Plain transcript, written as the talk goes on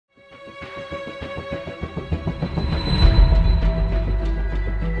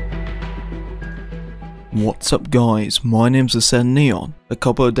What's up guys, my name's Ascend Neon. A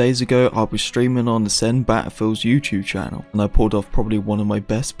couple of days ago I was streaming on Ascend Battlefield's YouTube channel and I pulled off probably one of my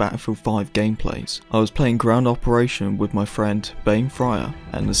best Battlefield 5 gameplays. I was playing ground operation with my friend Bane Fryer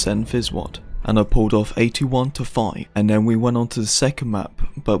and Ascend Fizzwad, and I pulled off 81 to 5, and then we went on to the second map,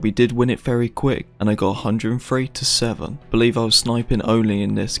 but we did win it very quick and I got 103 to 7. Believe I was sniping only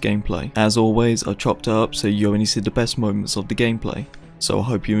in this gameplay. As always, I chopped it up so you only see the best moments of the gameplay, so I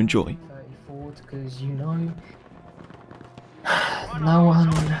hope you enjoy. Because no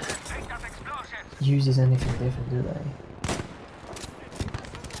one uses anything different, do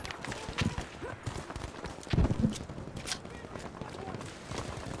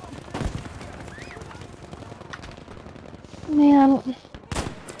they? Man.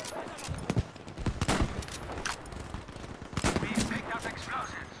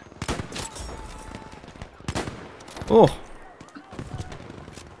 Oh.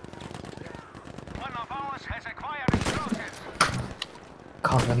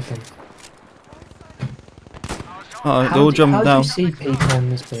 Can't do anything. They all jumped down. How do you see people on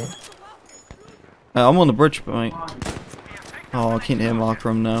this bit? I'm on the bridge, mate. Oh, I can't hear marker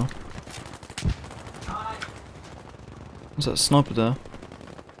him now. What's that sniper there?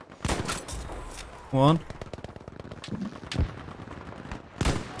 One.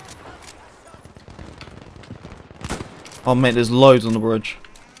 Oh mate, there's loads on the bridge.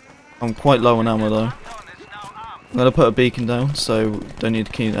 I'm quite low on ammo though. I'm gonna put a beacon down, so don't need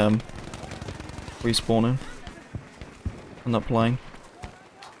to keep respawning. I'm not playing.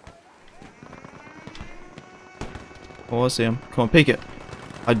 Oh, I see him. Come on, peek it.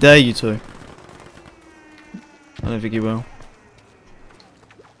 I dare you to. I don't think you will.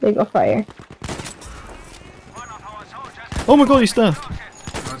 They go fire. Oh my god, he's there.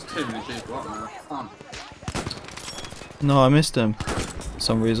 No, I missed him. For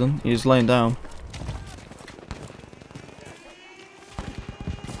some reason. He's laying down.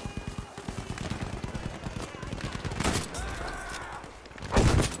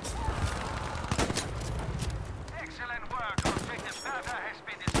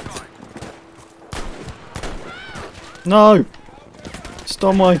 No!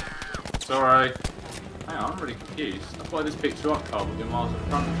 Stop my... Sorry. Hang on, I'm really confused. That's why this picks you up, Carl, with your miles in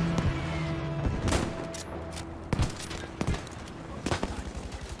front of you.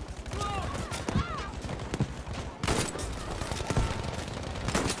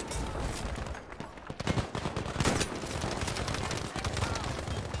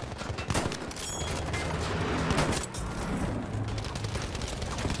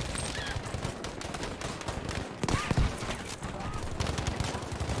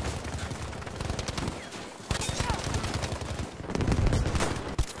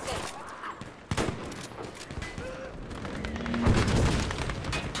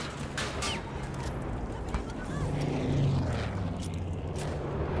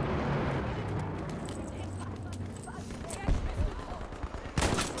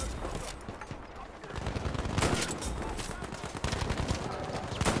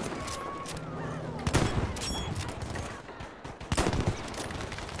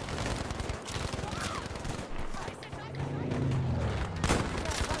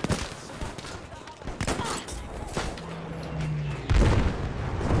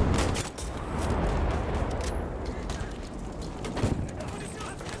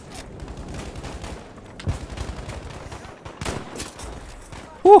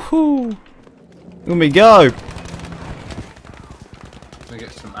 Woohoo! Let me go! Gonna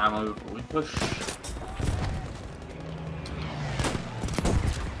get some ammo before we push.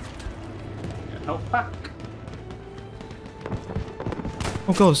 Get a health pack.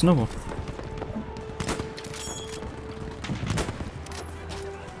 Oh god, there's no one.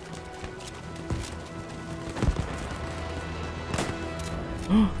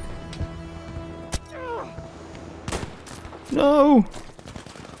 No!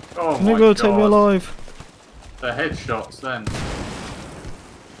 Oh You're my gonna god. take me alive. The headshots then.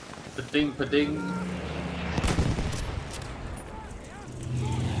 The ding pa ding.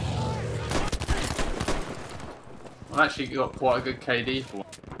 I've actually got quite a good KD for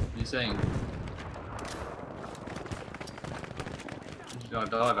what you're saying. I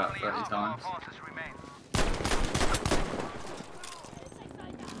die about 30 times.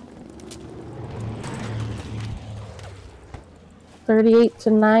 $38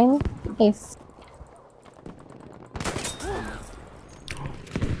 to 9. Ace.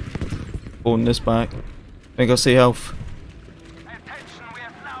 Pulling this back. I think I see health.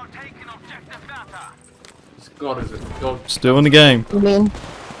 This god is a god. Still in the game. You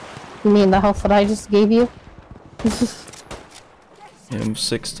mean the health that I just gave you? Yeah, I'm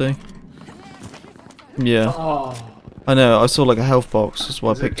 60. Yeah. Oh. I know, I saw like a health box, that's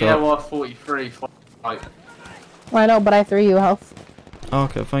why I picked it up. Yeah, 43 fight. I know, but I threw you health. Oh,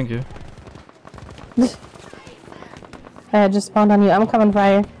 okay, thank you. I had just spawned on you. I'm coming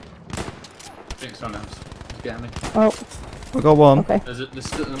fire. I think someone else is getting me. Oh, I got one. okay. There's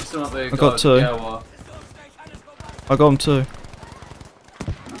still up there. I got two. Yeah, I got him too.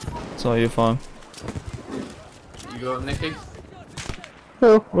 So you're fine. you got Nicky?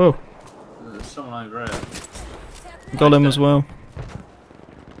 Who? Whoa, There's someone over here. got him as well.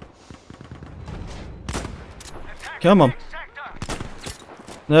 Come on.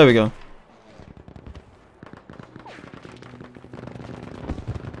 There we go.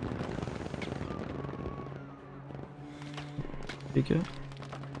 You good?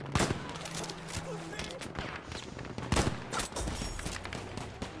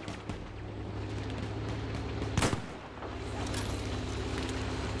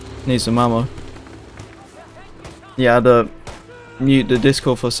 Need some ammo. Yeah, I had to mute the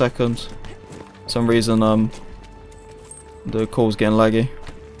Discord for a second. For some reason, the call's getting laggy.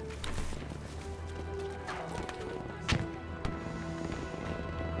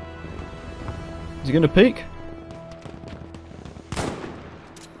 Is he gonna peek?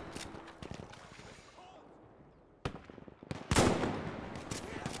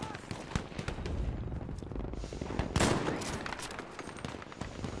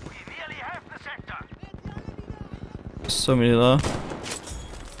 So many there.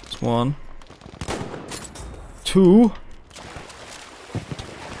 That's one. Two.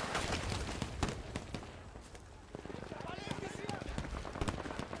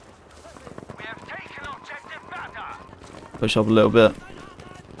 Push up a little bit.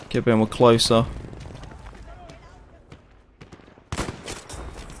 Get a bit more closer.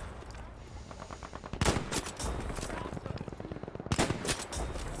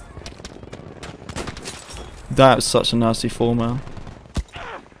 That's such a nasty fall, man.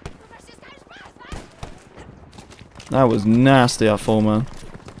 That was nasty, that fall, man.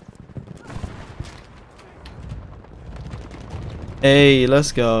 Hey,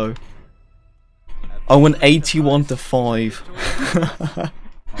 let's go. I went 81 to 5.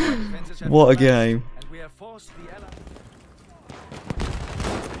 What a game.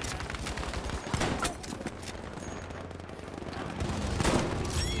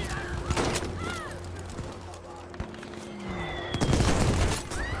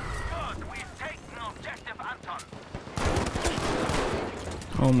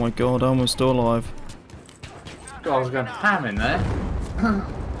 Oh my god, I'm still alive. God, I was going ham in there.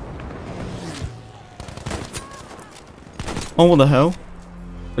 Oh, what the hell?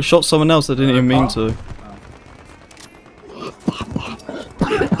 I shot someone else I didn't even mean to.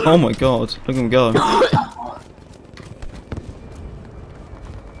 Oh my god, look at him go.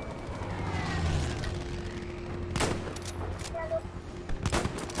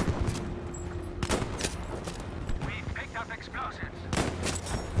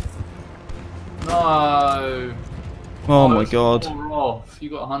 No. Oh my god. 4 off. You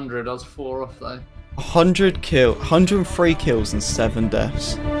got 100. I was 4 off though. 103 kills and 7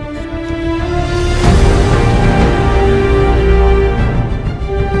 deaths.